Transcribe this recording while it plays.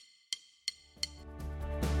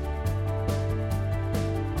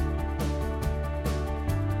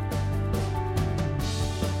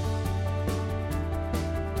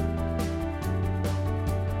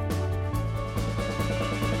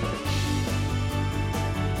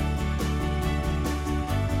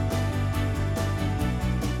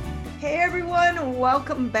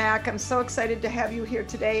welcome back. I'm so excited to have you here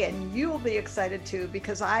today, and you will be excited too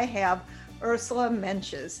because I have Ursula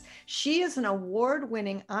Mentjes. She is an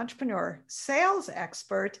award-winning entrepreneur, sales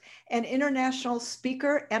expert, and international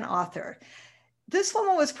speaker and author. This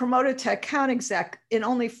woman was promoted to account exec in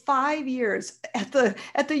only 5 years at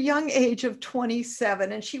the young age of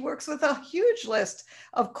 27. And she works with a huge list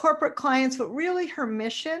of corporate clients, but really her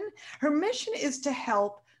mission is to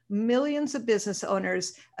help millions of business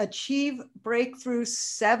owners achieve breakthrough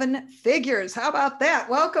 7 figures. How about that?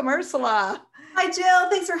 Welcome, Ursula. Hi, Jill.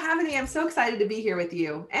 Thanks for having me. I'm so excited to be here with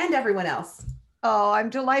you and everyone else. Oh, I'm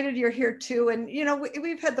delighted you're here too. And,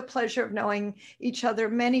 we've had the pleasure of knowing each other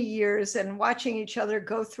many years and watching each other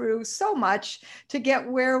go through so much to get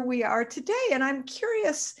where we are today. And I'm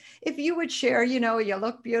curious if you would share, you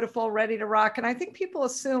look beautiful, ready to rock. And I think people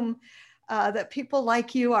assume that people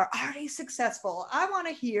like you are already successful.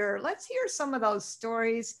 Let's hear some of those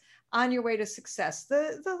stories on your way to success,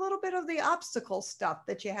 the little bit of the obstacle stuff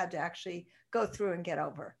that you had to actually go through and get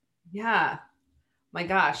over. Yeah. My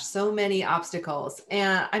gosh, so many obstacles.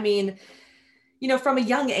 And I mean, from a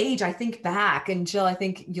young age, I think back, and Jill, I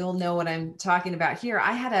think you'll know what I'm talking about here.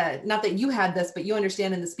 I had not that you had this, but you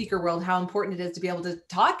understand in the speaker world how important it is to be able to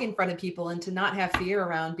talk in front of people and to not have fear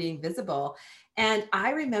around being visible. And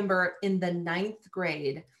I remember in the 9th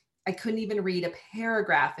grade, I couldn't even read a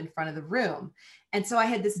paragraph in front of the room. And so I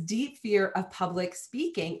had this deep fear of public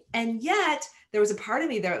speaking. And yet there was a part of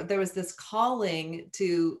me there was this calling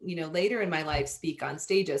to, later in my life, speak on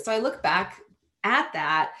stages. So I look back at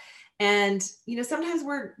that and, sometimes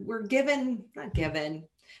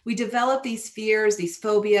we develop these fears, these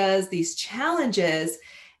phobias, these challenges.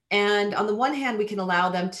 And on the one hand, we can allow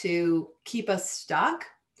them to keep us stuck,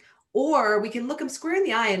 or we can look them square in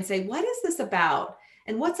the eye and say, what is this about?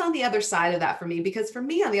 And what's on the other side of that for me? Because for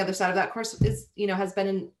me, on the other side of that, of course, has been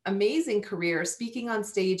an amazing career speaking on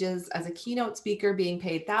stages as a keynote speaker, being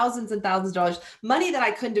paid thousands and thousands of dollars, money that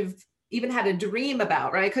I couldn't have even had a dream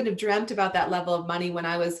about, right? I couldn't have dreamt about that level of money when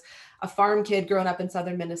I was a farm kid growing up in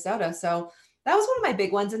Southern Minnesota. So that was one of my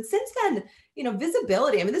big ones. And since then,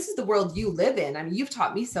 visibility, I mean, this is the world you live in. I mean, you've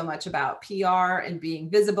taught me so much about PR and being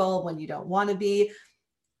visible when you don't want to be.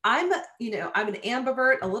 I'm an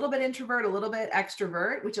ambivert, a little bit introvert, a little bit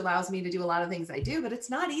extrovert, which allows me to do a lot of things I do, but it's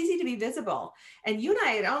not easy to be visible. And you and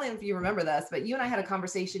I don't know if you remember this, but you and I had a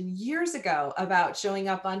conversation years ago about showing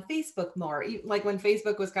up on Facebook more, like when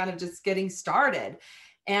Facebook was kind of just getting started.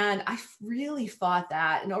 And I really fought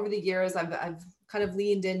that. And over the years, I've kind of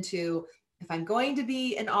leaned into, if I'm going to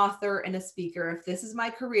be an author and a speaker, if this is my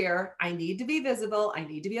career, I need to be visible. I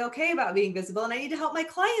need to be okay about being visible. And I need to help my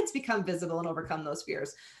clients become visible and overcome those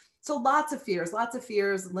fears. So lots of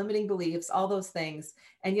fears, limiting beliefs, all those things.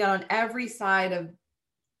 And yet on every side of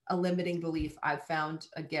a limiting belief, I've found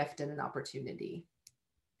a gift and an opportunity.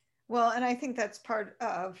 Well, and I think that's part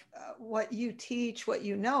of what you teach, what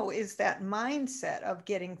you know, is that mindset of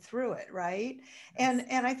getting through it, right? Yes.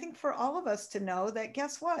 And I think for all of us to know that,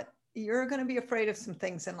 guess what? You're going to be afraid of some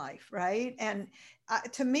things in life, right? And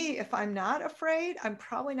to me, if I'm not afraid, I'm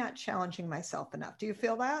probably not challenging myself enough. Do you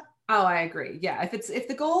feel that? Oh, I agree. Yeah. If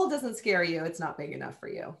the goal doesn't scare you, it's not big enough for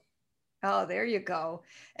you. Oh, there you go.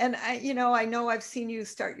 And I know I've seen you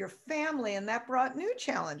start your family, and that brought new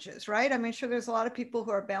challenges, right? I mean, sure, there's a lot of people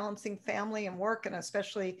who are balancing family and work, and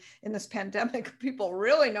especially in this pandemic, people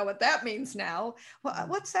really know what that means now. Well,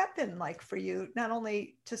 what's that been like for you, not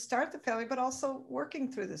only to start the family, but also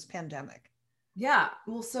working through this pandemic? Yeah.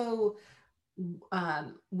 Well, so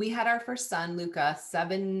we had our first son, Luca,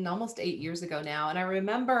 almost 8 years ago now. And I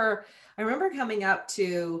remember coming up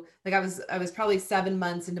to, like, I was probably 7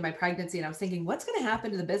 months into my pregnancy, and I was thinking, what's going to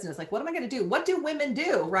happen to the business? Like, what am I going to do? What do women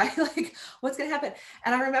do? Right? Like, what's going to happen?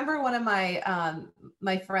 And I remember one of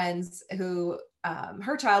my friends who,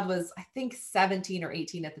 her child was, I think 17 or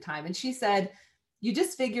 18 at the time. And she said, you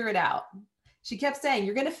just figure it out. She kept saying,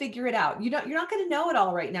 you're going to figure it out. You're not going to know it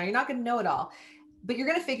all right now. You're not going to know it all, but you're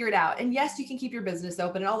going to figure it out. And yes, you can keep your business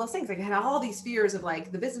open and all those things. Like, I had all these fears of,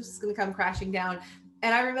 like, the business is going to come crashing down.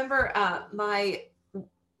 And I remember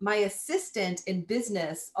my assistant in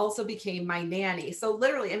business also became my nanny. So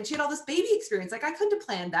literally, I mean, she had all this baby experience. Like, I couldn't have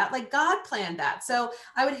planned that. Like, God planned that. So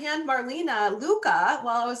I would hand Marlena Luca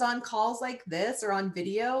while I was on calls like this, or on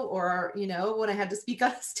video, or, when I had to speak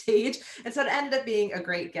on a stage. And so it ended up being a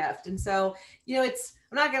great gift. And so,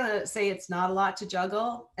 I'm not going to say it's not a lot to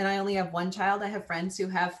juggle. And I only have one child. I have friends who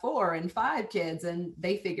have 4 and 5 kids, and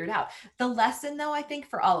they figured out. The lesson, though, I think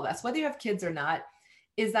for all of us, whether you have kids or not,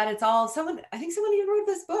 is that it's all I think someone even wrote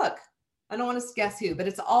this book. I don't want to guess who, but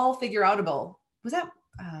it's all figure outable. Was that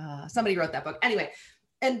somebody wrote that book? Anyway.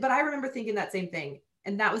 But I remember thinking that same thing.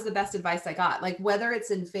 And that was the best advice I got. Like whether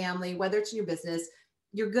it's in family, whether it's in your business,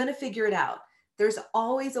 you're going to figure it out. There's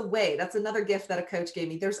always a way. That's another gift that a coach gave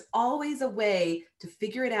me. There's always a way to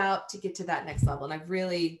figure it out to get to that next level. And I've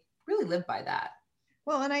really, really lived by that.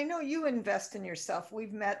 Well, and I know you invest in yourself.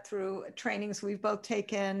 We've met through trainings we've both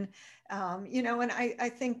taken, and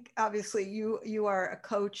I think obviously you are a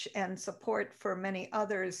coach and support for many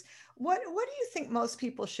others. What do you think most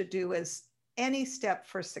people should do as any step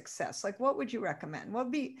for success? Like, what would you recommend? What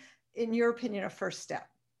would be, in your opinion, a first step?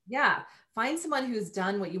 Yeah. Find someone who's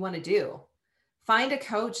done what you want to do. Find a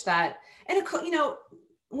coach that, and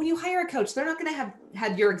when you hire a coach, they're not going to have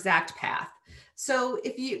had your exact path. So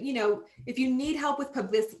if you need help with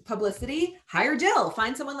publicity, hire Jill.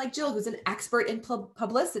 Find someone like Jill, who's an expert in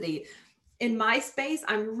publicity. In my space,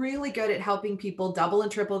 I'm really good at helping people double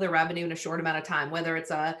and triple their revenue in a short amount of time, whether it's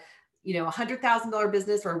a $100,000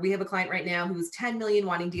 business, or we have a client right now who's 10 million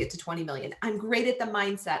wanting to get to 20 million. I'm great at the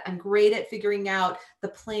mindset. I'm great at figuring out the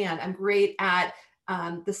plan. I'm great at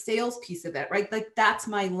the sales piece of it, right? Like that's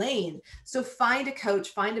my lane. So find a coach,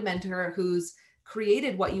 find a mentor who's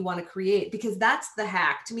created what you want to create, because that's the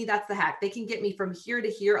hack. To me, that's the hack. They can get me from here to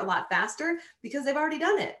here a lot faster because they've already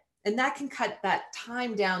done it. And that can cut that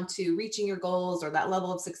time down to reaching your goals or that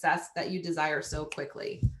level of success that you desire so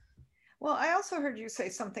quickly. Well, I also heard you say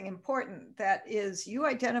something important, that is you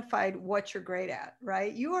identified what you're great at,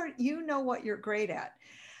 right? You know what you're great at.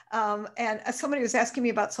 And somebody was asking me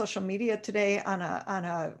about social media today on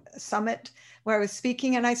a summit where I was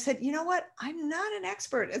speaking, and I said, you know what? I'm not an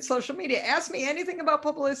expert at social media. Ask me anything about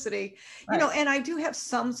publicity, Right. And I do have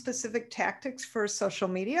some specific tactics for social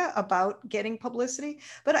media about getting publicity.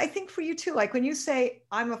 But I think for you too, like when you say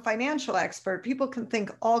I'm a financial expert, people can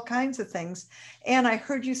think all kinds of things. And I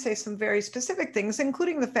heard you say some very specific things,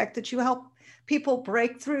 including the fact that you help people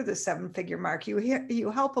break through the 7-figure mark.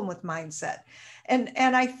 You help them with mindset. And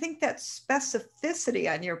I think that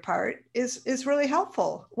specificity on your part is really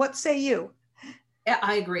helpful. What say you? Yeah,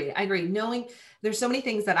 I agree. Knowing there's so many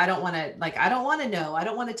things that I don't want to know. I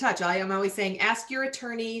don't want to touch. I am always saying, ask your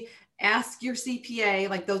attorney, ask your CPA.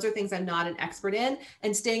 Like those are things I'm not an expert in,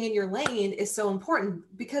 and staying in your lane is so important,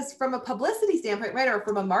 because from a publicity standpoint, right, or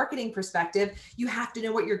from a marketing perspective, you have to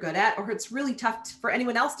know what you're good at, or it's really tough for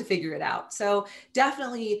anyone else to figure it out. So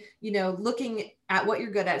definitely, looking at what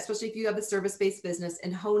you're good at, especially if you have a service-based business,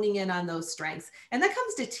 and honing in on those strengths. And that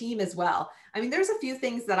comes to team as well. I mean, there's a few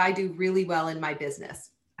things that I do really well in my business.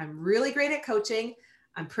 I'm really great at coaching.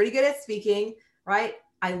 I'm pretty good at speaking, right?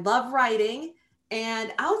 I love writing.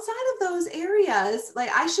 And outside of those areas, like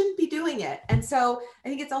I shouldn't be doing it. And so I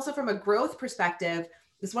think it's also from a growth perspective.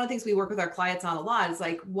 This is one of the things we work with our clients on a lot, is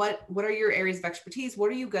like, what are your areas of expertise? What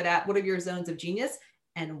are you good at? What are your zones of genius?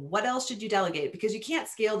 And what else should you delegate? Because you can't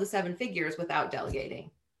scale to 7 figures without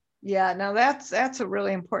delegating. Yeah, now that's a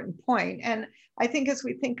really important point. And I think as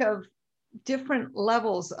we think of different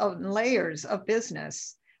levels of layers of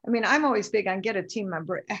business, I mean, I'm always big on get a team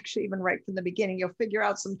member, actually, even right from the beginning. You'll figure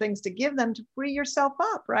out some things to give them to free yourself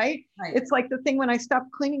up, right? It's like the thing when I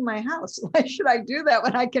stopped cleaning my house. Why should I do that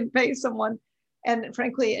when I can pay someone and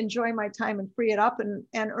frankly, enjoy my time and free it up and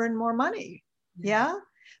earn more money? Yeah.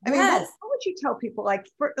 I mean, what would you tell people, like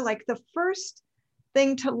the first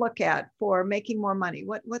thing to look at for making more money?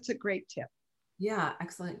 What's a great tip? Yeah,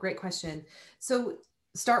 excellent. Great question. So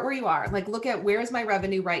start where you are. Like, look at where is my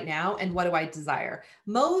revenue right now and what do I desire?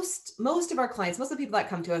 Most of our clients, most of the people that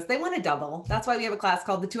come to us, they want to double. That's why we have a class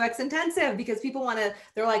called the 2X Intensive, because people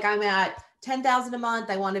they're like, I'm at 10,000 a month.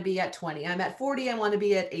 I want to be at 20. I'm at 40. I want to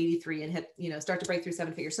be at 83 and hit, start to break through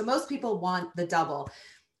 7 figures. So most people want the double.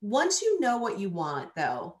 Once you know what you want,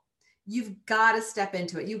 though, you've got to step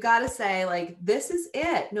into it. You've got to say, like, this is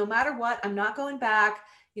it. No matter what, I'm not going back.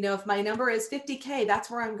 If my number is 50K,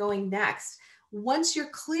 that's where I'm going next. Once you're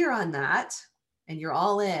clear on that and you're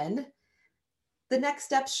all in, the next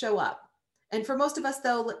steps show up. And for most of us,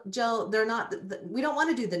 though, Jill, we don't want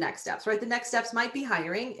to do the next steps, right? The next steps might be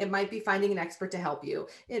hiring. It might be finding an expert to help you.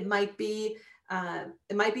 It might be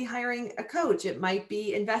hiring a coach. It might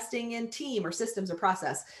be investing in team or systems or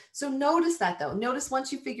process. So notice that, though. Notice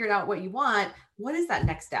once you figured out what you want, what is that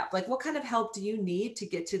next step? Like, what kind of help do you need to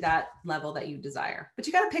get to that level that you desire? But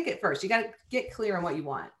you got to pick it first. You got to get clear on what you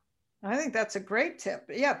want. I think that's a great tip.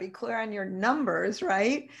 Yeah, be clear on your numbers,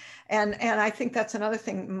 right? And I think that's another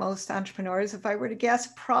thing most entrepreneurs, if I were to guess,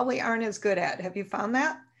 probably aren't as good at. Have you found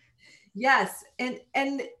that? Yes. And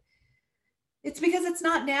it's because it's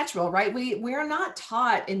not natural, right? We're not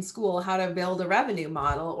taught in school how to build a revenue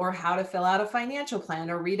model or how to fill out a financial plan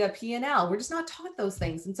or read a P&L. We're just not taught those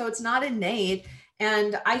things. And so it's not innate.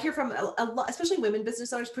 And I hear from a lot, especially women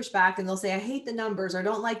business owners, push back and they'll say, I hate the numbers or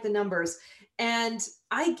don't like the numbers. And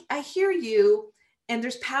I hear you, and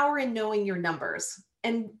there's power in knowing your numbers.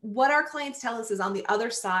 And what our clients tell us is on the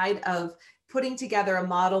other side of putting together a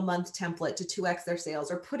model month template to 2x their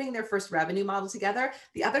sales or putting their first revenue model together,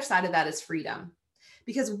 the other side of that is freedom.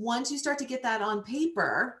 Because once you start to get that on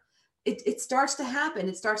paper, it starts to happen.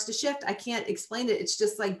 It starts to shift. I can't explain it. It's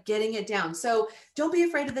just like getting it down. So don't be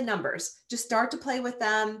afraid of the numbers. Just start to play with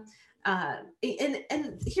them.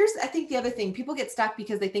 And here's, I think the other thing, people get stuck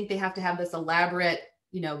because they think they have to have this elaborate,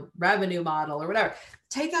 revenue model or whatever.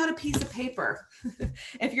 Take out a piece of paper.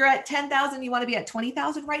 If you're at 10,000, you want to be at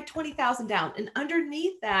 20,000, write 20,000 down. And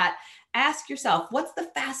underneath that, ask yourself, what's the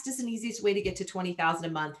fastest and easiest way to get to 20,000 a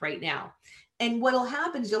month right now? And what'll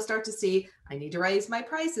happen is you'll start to see, I need to raise my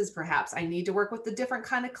prices. Perhaps I need to work with a different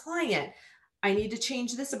kind of client. I need to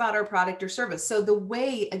change this about our product or service. So the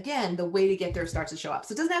way to get there starts to show up.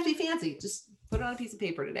 So it doesn't have to be fancy. Just put it on a piece of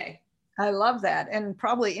paper today. I love that. And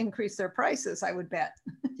probably increase their prices, I would bet.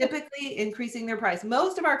 Typically increasing their price.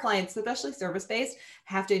 Most of our clients, especially service-based,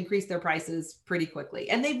 have to increase their prices pretty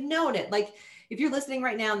quickly. And they've known it. Like if you're listening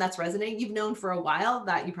right now and that's resonating, you've known for a while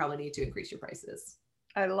that you probably need to increase your prices.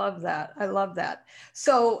 I love that. I love that.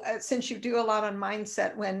 So since you do a lot on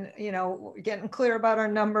mindset when, getting clear about our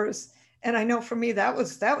numbers, and I know for me, that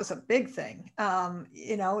was a big thing,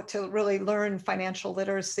 to really learn financial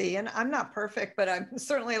literacy. And I'm not perfect, but I'm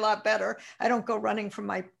certainly a lot better. I don't go running from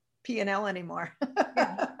my P&L anymore.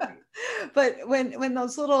 Yeah. But when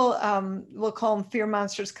those little, we'll call them fear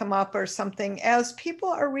monsters, come up or something, as people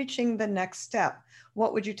are reaching the next step,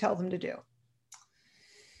 what would you tell them to do?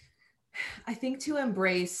 I think to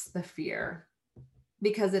embrace the fear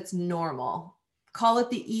because it's normal. Call it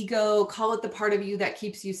the ego, call it the part of you that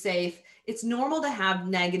keeps you safe. It's normal to have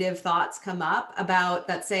negative thoughts come up about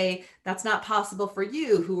that say, that's not possible for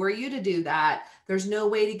you. Who are you to do that? There's no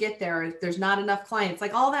way to get there. There's not enough clients,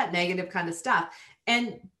 like all that negative kind of stuff.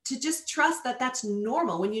 And to just trust that that's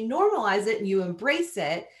normal. When you normalize it and you embrace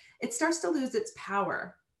it, it starts to lose its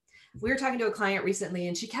power. We were talking to a client recently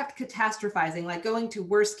and she kept catastrophizing, like going to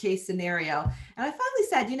worst case scenario. And I finally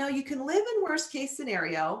said, you can live in worst case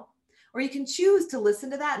scenario, or you can choose to listen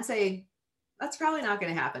to that and say, that's probably not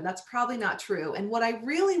going to happen. That's probably not true. And what I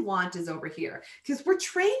really want is over here, because we're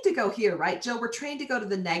trained to go here, right, Jill? We're trained to go to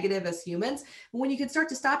the negative as humans. When you can start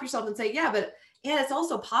to stop yourself and say, and it's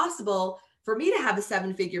also possible for me to have a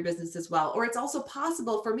 7-figure business as well. Or it's also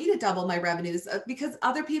possible for me to double my revenues because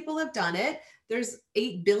other people have done it. There's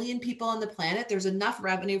 8 billion people on the planet. There's enough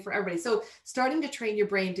revenue for everybody. So starting to train your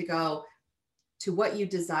brain to go to what you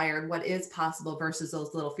desire and what is possible versus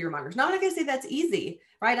those little fear mongers. Now, I'm not going to say that's easy,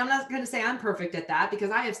 right? I'm not going to say I'm perfect at that because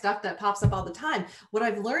I have stuff that pops up all the time. What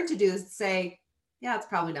I've learned to do is say, yeah, it's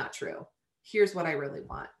probably not true. Here's what I really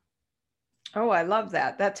want. Oh, I love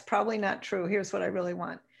that. That's probably not true. Here's what I really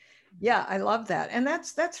want. Yeah, I love that. And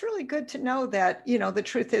that's really good to know that, the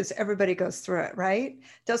truth is everybody goes through it, right?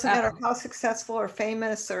 Doesn't matter how successful or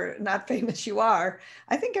famous or not famous you are.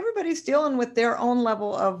 I think everybody's dealing with their own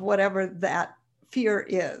level of whatever that fear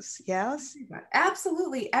is. Yes?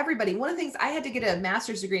 Absolutely. Everybody. One of the things, I had to get a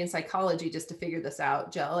master's degree in psychology just to figure this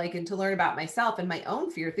out, Jill, and to learn about myself and my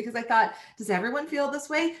own fears, because I thought, does everyone feel this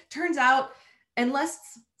way? Turns out,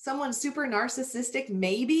 unless someone's super narcissistic,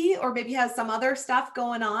 maybe, or maybe has some other stuff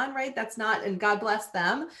going on, right? That's not, and God bless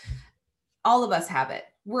them. All of us have it.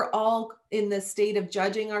 We're all in this state of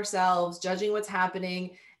judging ourselves, judging what's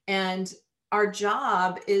happening. And our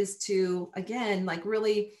job is to, again,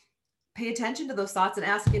 really pay attention to those thoughts and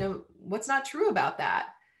ask, what's not true about that?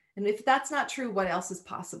 And if that's not true, what else is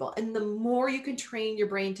possible? And the more you can train your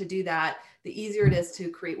brain to do that, the easier it is to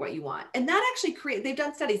create what you want. And that actually they've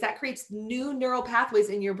done studies that creates new neural pathways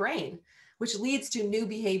in your brain, which leads to new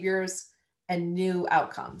behaviors and new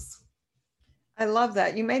outcomes. I love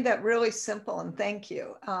that. You made that really simple, and thank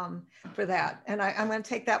you for that. And I'm going to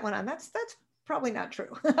take that one on. That's probably not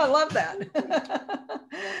true. I love that.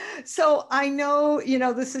 So I know,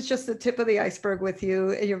 this is just the tip of the iceberg with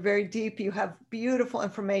you. You're very deep. You have beautiful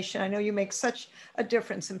information. I know you make such a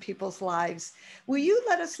difference in people's lives. Will you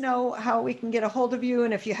let us know how we can get a hold of you?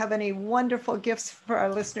 And if you have any wonderful gifts for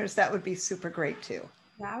our listeners, that would be super great too.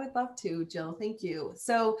 Yeah, I would love to, Jill. Thank you.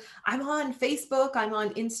 So I'm on Facebook, I'm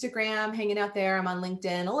on Instagram, hanging out there. I'm on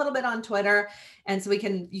LinkedIn, a little bit on Twitter. And so you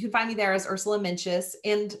can find me there as Ursula Mentjes.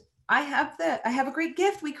 And I have a great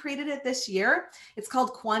gift. We created it this year. It's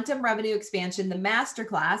called Quantum Revenue Expansion, the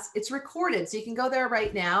masterclass. It's recorded. So you can go there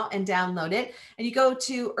right now and download it. And you go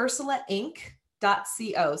to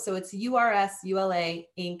ursulainc.co. So it's URSULA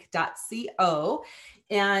Inc.co.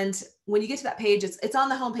 And when you get to that page, it's on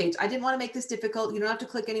the homepage. I didn't want to make this difficult. You don't have to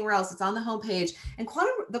click anywhere else. It's on the homepage. And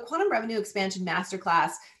the Quantum Revenue Expansion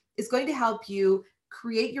Masterclass is going to help you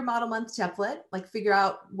create your model month template, like figure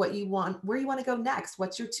out what you want, where you want to go next.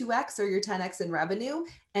 What's your 2X or your 10X in revenue?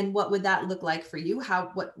 And what would that look like for you?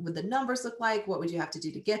 What would the numbers look like? What would you have to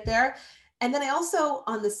do to get there? And then I also,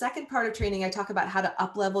 on the second part of training, I talk about how to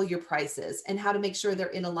up-level your prices and how to make sure they're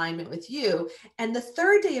in alignment with you. And the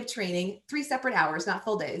third day of training, 3 separate hours, not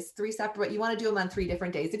full days, 3 separate, you want to do them on 3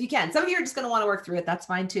 different days if you can. Some of you are just going to want to work through it. That's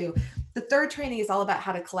fine too. The third training is all about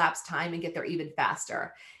how to collapse time and get there even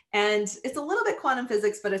faster. And it's a little bit quantum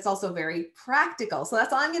physics, but it's also very practical. So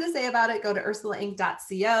that's all I'm going to say about it. Go to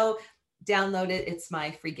ursulainc.co, download it. It's my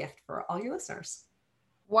free gift for all your listeners.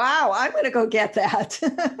 Wow, I'm going to go get that. So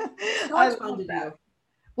much fun to do.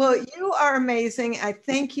 Well, you are amazing. I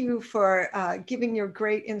thank you for giving your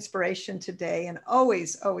great inspiration today, and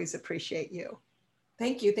always, always appreciate you.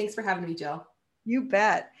 Thank you. Thanks for having me, Jill. You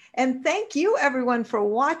bet. And thank you everyone for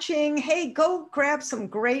watching. Hey, go grab some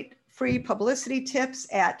great free publicity tips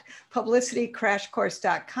at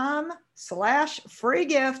publicitycrashcourse.com/free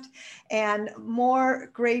gift, and more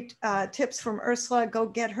great tips from Ursula. Go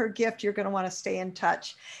get her gift. You're going to want to stay in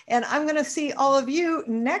touch. And I'm going to see all of you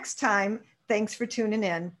next time. Thanks for tuning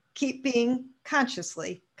in. Keep being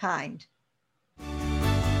consciously kind.